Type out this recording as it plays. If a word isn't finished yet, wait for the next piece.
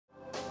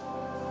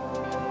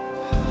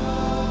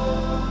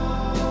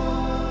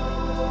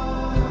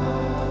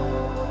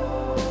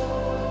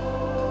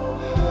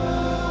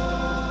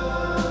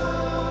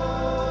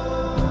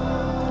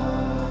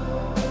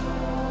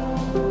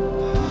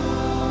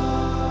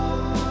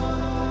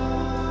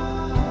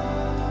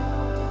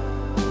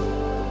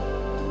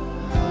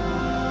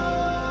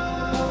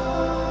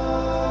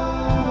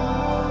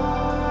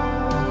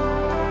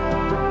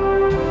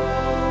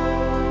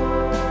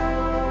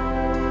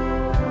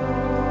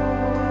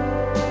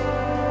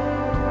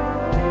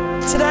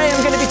Today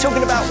I'm going to be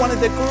talking about one of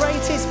the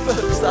greatest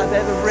books I've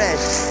ever read,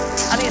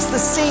 and it's The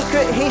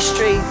Secret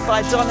History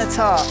by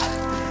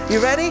DonnaTartt. You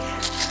ready?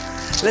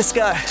 Let's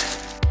go.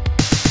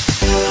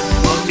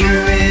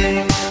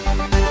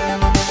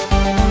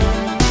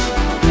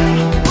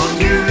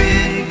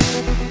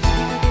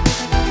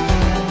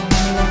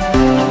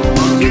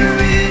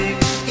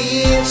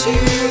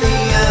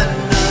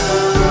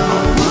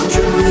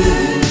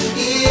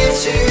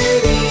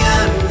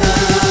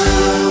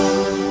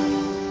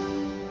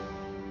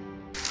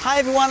 Hi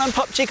everyone, I'm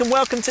Popchyk and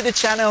welcome to the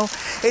channel.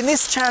 In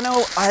this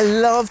channel I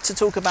love to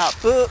talk about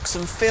books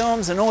and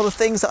films and all the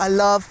things that I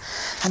love,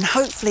 and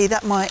hopefully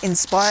that might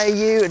inspire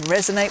you and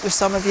resonate with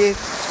some of you,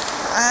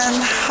 and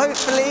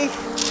hopefully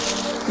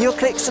you'll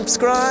click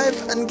subscribe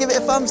and give it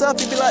a thumbs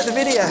up if you like the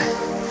video.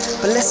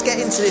 But let's get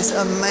into this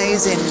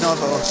amazing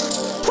novel.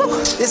 Whew,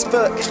 this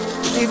book,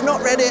 if you've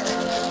not read it,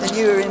 then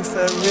you are in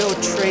for a real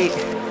treat.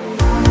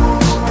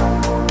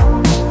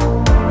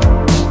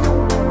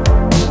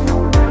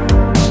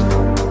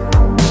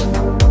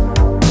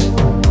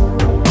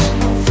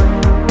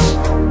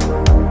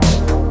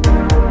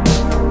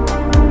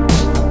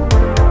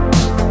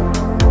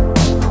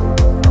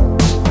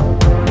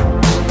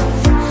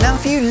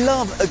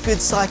 A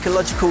good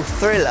psychological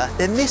thriller,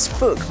 then this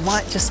book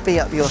might just be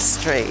up your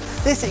street.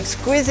 This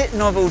exquisite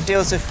novel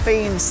deals with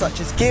themes such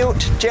as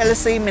guilt,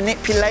 jealousy,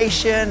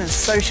 manipulation and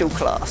social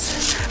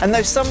class. And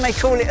though some may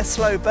call it a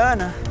slow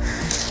burner,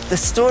 the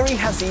story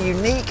has a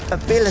unique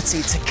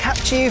ability to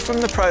capture you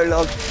from the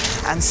prologue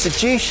and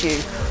seduce you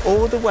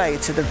all the way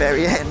to the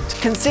very end.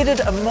 Considered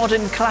a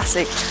modern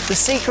classic, The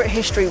Secret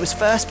History was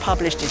first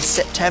published in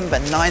September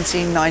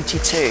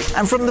 1992.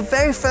 And from the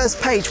very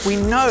first page, we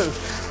know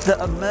that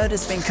a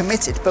murder's been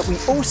committed, but we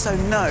also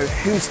know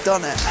who's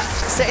done it.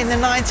 Set in the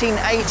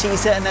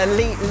 1980s at an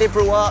elite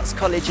liberal arts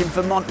college in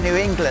Vermont, New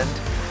England,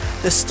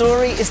 the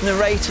story is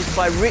narrated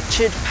by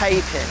Richard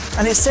Papin,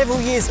 and it's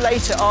several years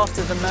later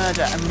after the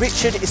murder, and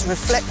Richard is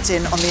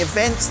reflecting on the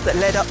events that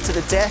led up to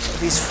the death of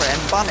his friend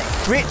Bunny.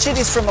 Richard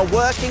is from a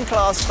working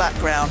class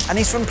background and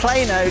he's from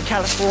Plano,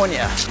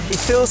 California. He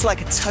feels like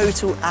a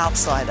total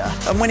outsider,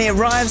 and when he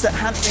arrives at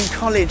Hampton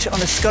College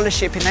on a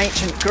scholarship in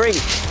ancient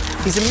Greek,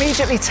 he's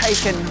immediately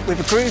taken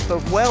with a group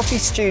of wealthy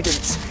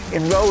students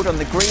enrolled on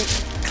the Greek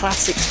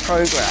Classics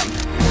program.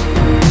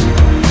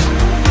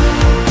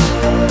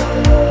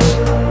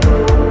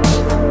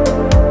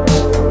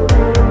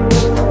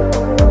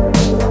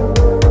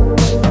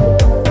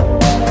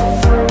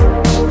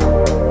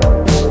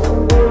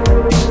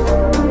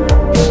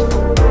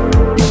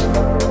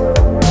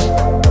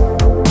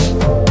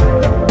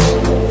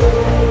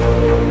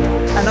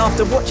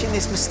 After watching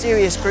this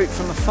mysterious group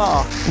from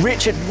afar,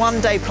 Richard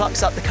one day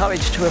plucks up the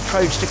courage to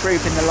approach the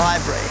group in the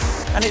library.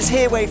 And it's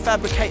here where he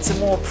fabricates a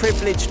more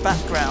privileged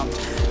background.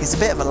 He's a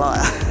bit of a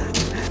liar,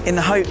 in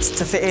the hopes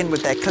to fit in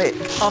with their clique.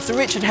 After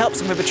Richard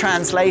helps him with a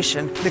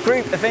translation, the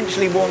group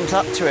eventually warms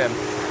up to him,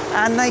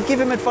 and they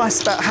give him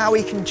advice about how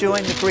he can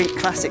join the Greek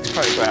Classics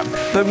program.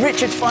 But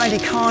Richard finds he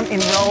can't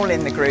enroll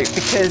in the group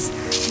because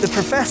the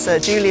professor,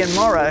 Julian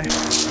Morrow,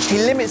 he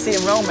limits the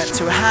enrolment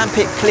to a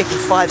hand-picked clique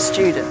of 5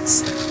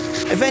 students.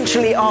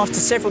 Eventually, after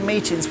several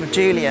meetings with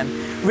Julian,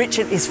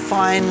 Richard is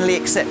finally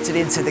accepted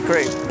into the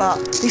group. But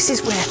this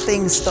is where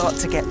things start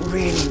to get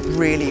really,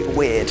 really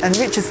weird. And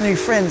Richard's new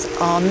friends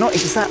are not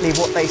exactly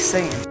what they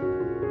seem.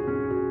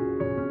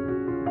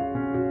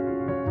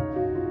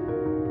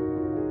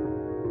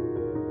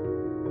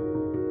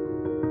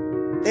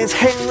 There's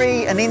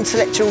Henry, an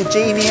intellectual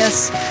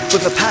genius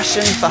with a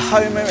passion for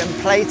Homer and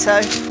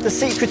Plato. The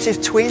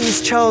secretive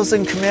twins, Charles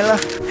and Camilla,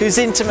 whose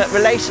intimate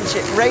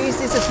relationship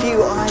raises a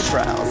few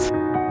eyebrows.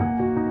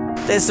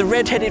 There's the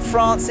red-headed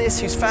Francis,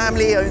 whose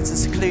family owns a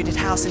secluded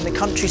house in the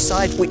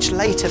countryside, which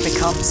later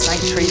becomes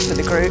sanctuary for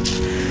the group.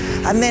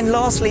 And then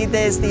lastly,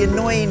 there's the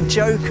annoying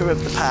joker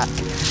of the pack,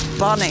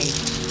 Bunny,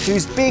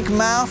 whose big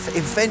mouth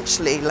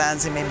eventually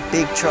lands him in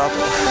big trouble.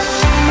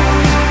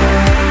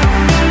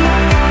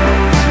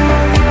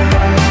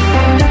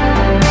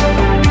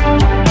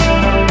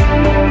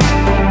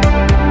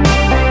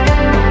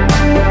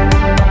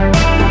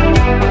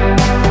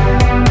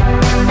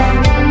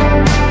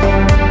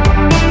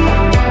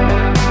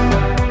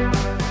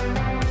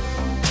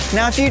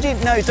 Now, if you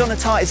didn't know,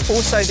 DonnaTartt is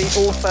also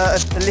the author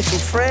of The Little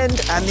Friend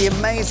and The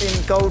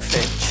Amazing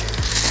Goldfinch.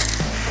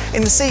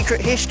 In The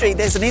Secret History,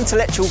 there's an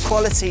intellectual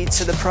quality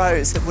to the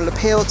prose that will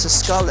appeal to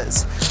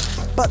scholars.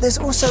 But there's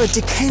also a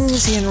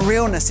Dickensian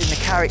realness in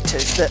the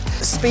characters that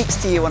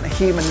speaks to you on a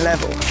human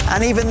level.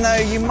 And even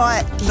though you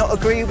might not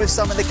agree with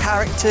some of the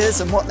characters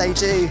and what they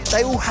do,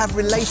 they all have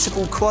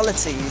relatable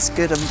qualities,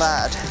 good and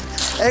bad.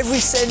 Every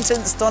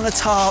sentence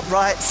DonnaTartt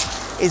writes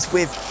is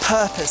with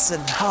purpose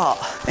and heart,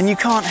 and you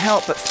can't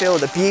help but feel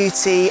the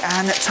beauty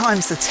and at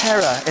times the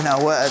terror in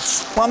our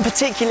words. One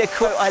particular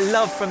quote I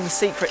love from The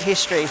Secret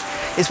History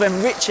is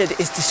when Richard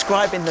is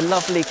describing the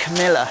lovely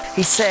Camilla.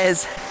 He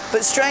says,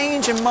 "But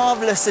strange and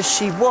marvellous as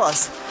she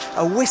was,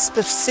 a wisp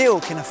of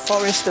silk in a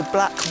forest of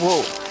black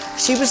wool,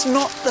 she was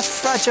not the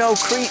fragile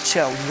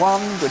creature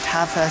one would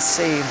have her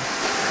seem."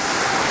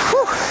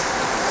 Whew.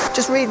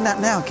 Just reading that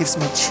now gives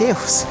me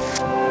chills.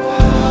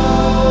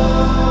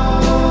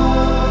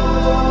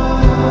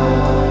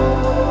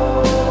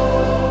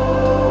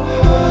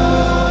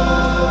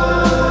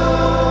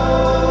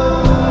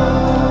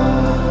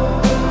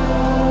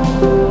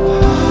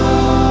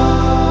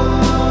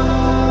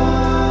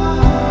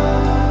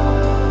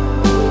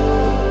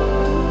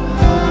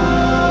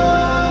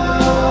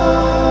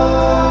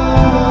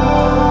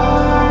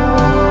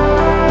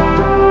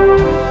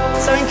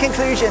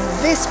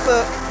 This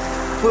book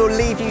will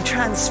leave you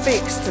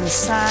transfixed and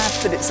sad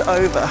that it's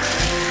over.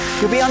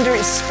 You'll be under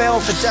its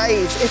spell for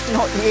days, if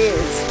not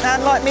years.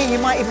 And like me, you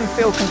might even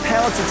feel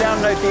compelled to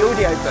download the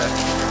audiobook,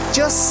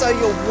 just so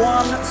you're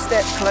one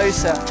step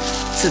closer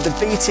to the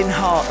beating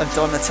heart of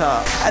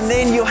DonnaTartt. And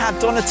then you'll have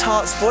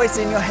DonnaTartt's voice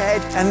in your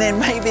head, and then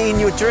maybe in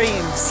your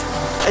dreams,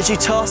 as you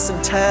toss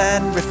and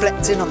turn,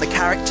 reflecting on the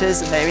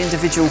characters and their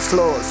individual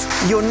flaws.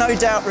 You'll no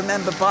doubt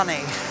remember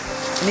Bunny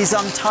and his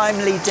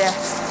untimely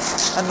death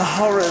and the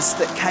horrors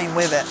that came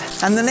with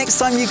it. And the next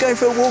time you go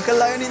for a walk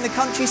alone in the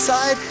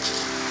countryside,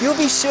 you'll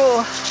be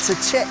sure to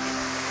check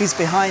who's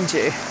behind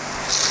you.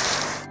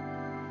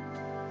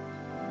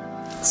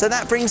 So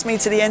that brings me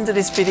to the end of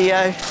this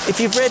video. If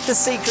you've read The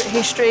Secret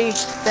History,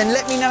 then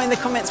let me know in the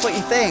comments what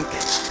you think.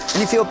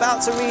 And if you're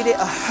about to read it,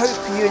 I hope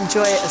you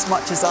enjoy it as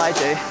much as I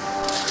do.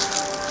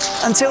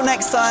 Until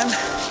next time,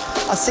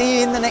 I'll see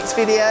you in the next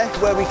video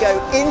where we go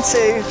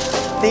into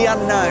the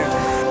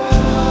unknown.